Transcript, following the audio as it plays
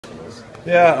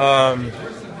Yeah,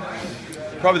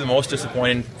 probably the most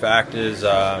disappointing fact is,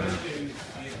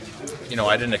 you know,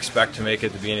 I didn't expect to make it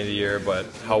at the beginning of the year, but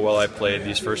how well I played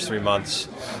these first 3 months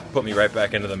put me right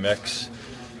back into the mix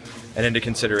and into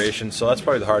consideration. So that's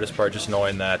probably the hardest part, just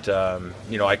knowing that,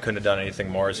 you know, I couldn't have done anything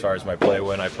more as far as my play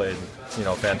when I played, you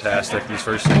know, fantastic these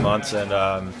first 3 months.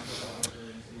 And,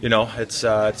 you know, it's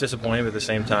disappointing, but at the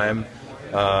same time,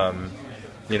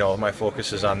 you know, my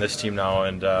focus is on this team now,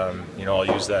 and you know, I'll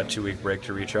use that 2-week break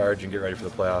to recharge and get ready for the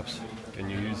playoffs. Can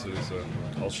you use it as a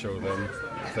I'll show them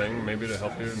thing maybe to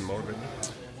help you and motivate you?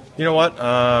 You know what?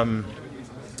 I'm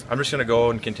just going to go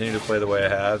and continue to play the way I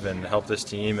have and help this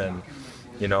team. And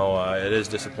you know, it is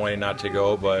disappointing not to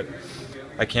go, but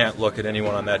I can't look at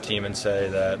anyone on that team and say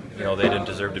that, you know, they didn't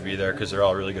deserve to be there, because they're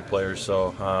all really good players.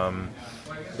 So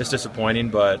it's disappointing,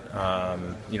 but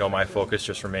you know, my focus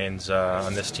just remains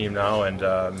on this team now, and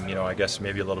you know, I guess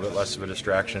maybe a little bit less of a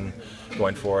distraction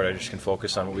going forward. I just can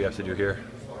focus on what we have to do here.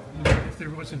 If there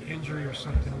was an injury or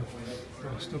something, there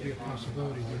would still be a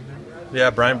possibility, wouldn't there? Yeah,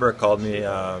 Brian Burke called me,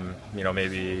 you know,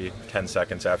 maybe 10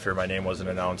 seconds after my name wasn't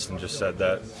announced, and just said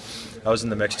that I was in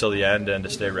the mix till the end and to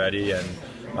stay ready, and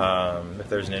if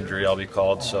there's an injury, I'll be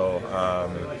called. So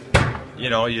you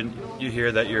know, you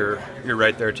hear that you're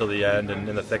right there till the end and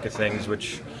in the thick of things,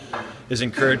 which is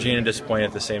encouraging and disappointing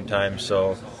at the same time.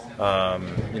 So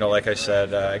you know, like I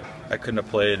said, I couldn't have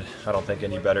played, I don't think,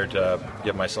 any better to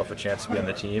give myself a chance to be on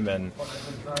the team, and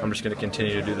I'm just going to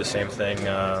continue to do the same thing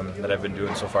that I've been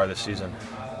doing so far this season.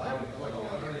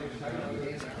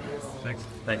 Thanks.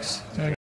 Thanks.